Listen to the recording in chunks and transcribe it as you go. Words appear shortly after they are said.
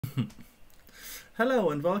Hello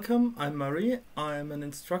and welcome, I'm Marie. I'm an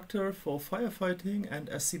instructor for firefighting and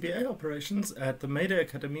SCBA operations at the Maday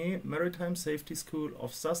Academy Maritime Safety School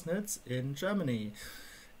of Sassnitz in Germany.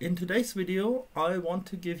 In today's video I want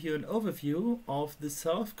to give you an overview of the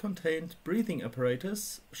Self-Contained Breathing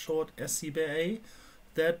Apparatus, short SCBA,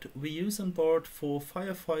 that we use on board for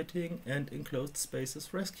firefighting and enclosed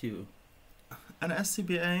spaces rescue. An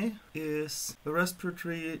SCBA is a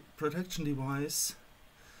respiratory protection device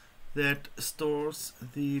that stores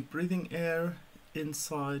the breathing air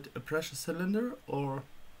inside a pressure cylinder or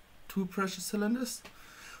two pressure cylinders,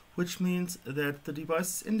 which means that the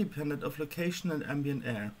device is independent of location and ambient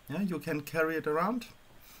air. You can carry it around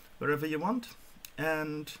wherever you want,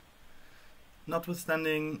 and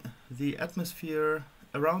notwithstanding the atmosphere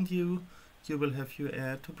around you, you will have your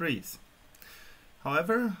air to breathe.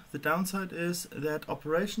 However, the downside is that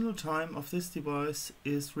operational time of this device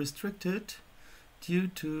is restricted due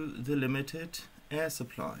to the limited air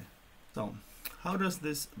supply. So, how does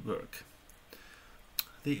this work?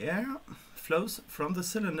 The air flows from the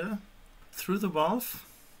cylinder through the valve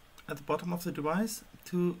at the bottom of the device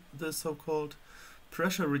to the so-called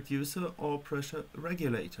pressure reducer or pressure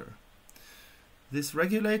regulator. This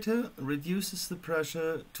regulator reduces the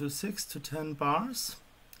pressure to 6 to 10 bars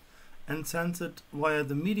and sends it via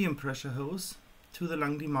the medium pressure hose to the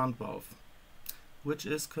lung demand valve, which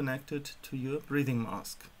is connected to your breathing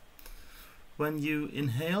mask. When you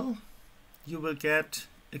inhale, you will get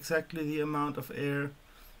exactly the amount of air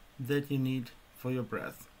that you need for your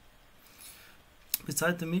breath.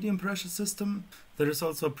 Beside the medium pressure system, there is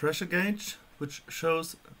also a pressure gauge which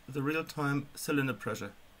shows the real-time cylinder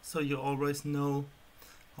pressure, so you always know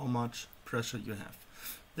how much pressure you have.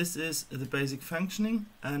 This is the basic functioning,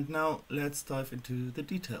 and now let's dive into the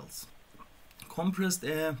details. Compressed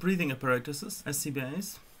air breathing apparatuses,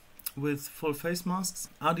 SCBAs, with full face masks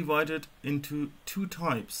are divided into two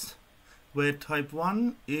types, where type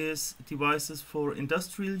 1 is devices for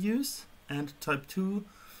industrial use and type 2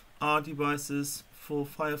 are devices for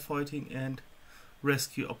firefighting and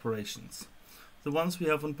rescue operations. The ones we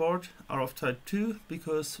have on board are of type 2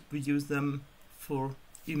 because we use them for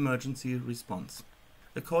emergency response.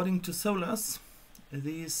 According to SOLAS,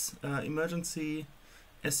 these emergency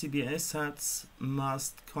SCBA sets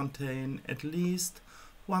must contain at least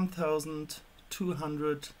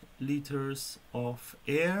 1,200 liters of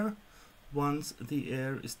air once the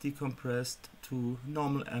air is decompressed to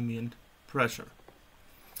normal ambient pressure.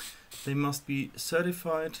 They must be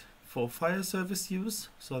certified for fire service use,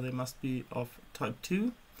 so they must be of type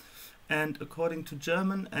 2. And according to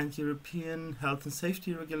German and European health and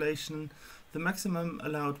safety regulation, the maximum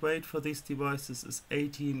allowed weight for these devices is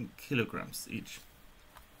 18 kilograms each.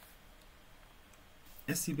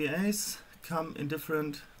 SCBAs come in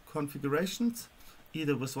different configurations,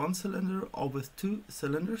 either with one cylinder or with two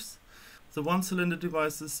cylinders. The one cylinder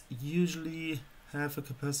devices usually have a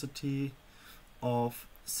capacity of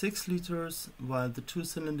 6 liters, while the two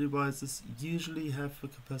cylinder devices usually have a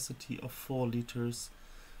capacity of 4 liters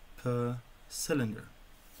per cylinder.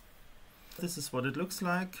 This is what it looks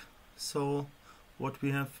like. So what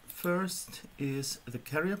we have first is the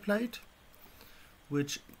carrier plate,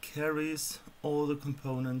 which carries all the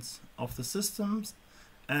components of the systems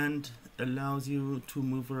and allows you to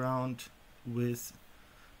move around with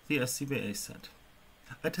the SCBA set.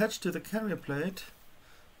 Attached to the carrier plate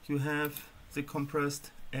you have the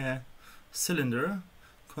compressed air cylinder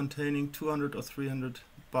containing 200 or 300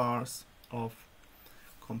 bars of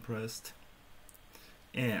compressed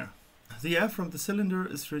air. The air from the cylinder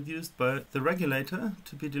is reduced by the regulator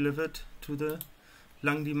to be delivered to the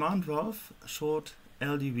lung demand valve, short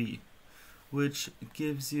LDV, which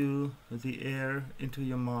gives you the air into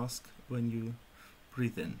your mask when you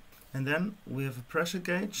breathe in. And then we have a pressure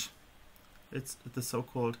gauge. It's the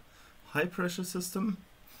so-called high pressure system,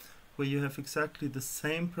 where you have exactly the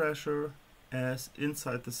same pressure as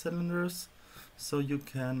inside the cylinders, so you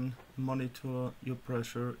can monitor your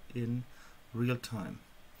pressure in real time.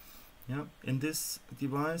 In this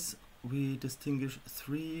device we distinguish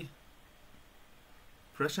three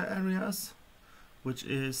pressure areas, which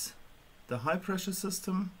is the high pressure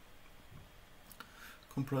system,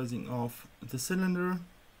 comprising of the cylinder,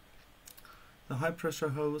 the high pressure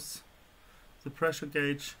hose, the pressure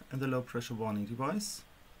gauge and the low pressure warning device.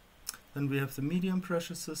 Then we have the medium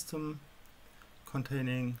pressure system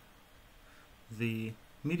containing the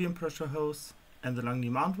medium pressure hose and the lung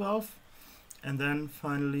demand valve. And then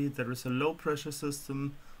finally there is a low pressure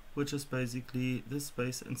system, which is basically the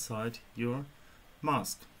space inside your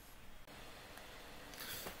mask.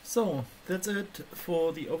 So that's it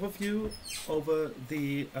for the overview over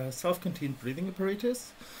the self-contained breathing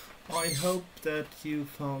apparatus. I hope that you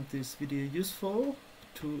found this video useful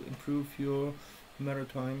to improve your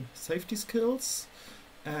maritime safety skills,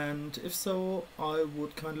 and if so, I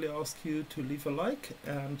would kindly ask you to leave a like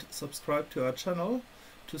and subscribe to our channel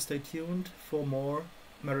to stay tuned for more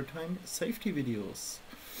maritime safety videos.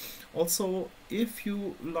 Also, if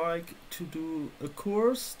you like to do a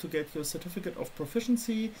course to get your certificate of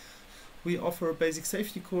proficiency, we offer basic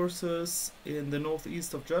safety courses in the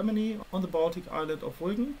northeast of Germany on the Baltic island of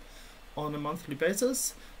Rügen on a monthly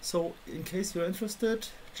basis. So in case you're interested,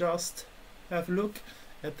 just have a look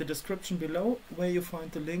at the description below where you find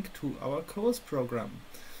the link to our course program.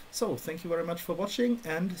 So thank you very much for watching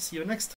and see you next time.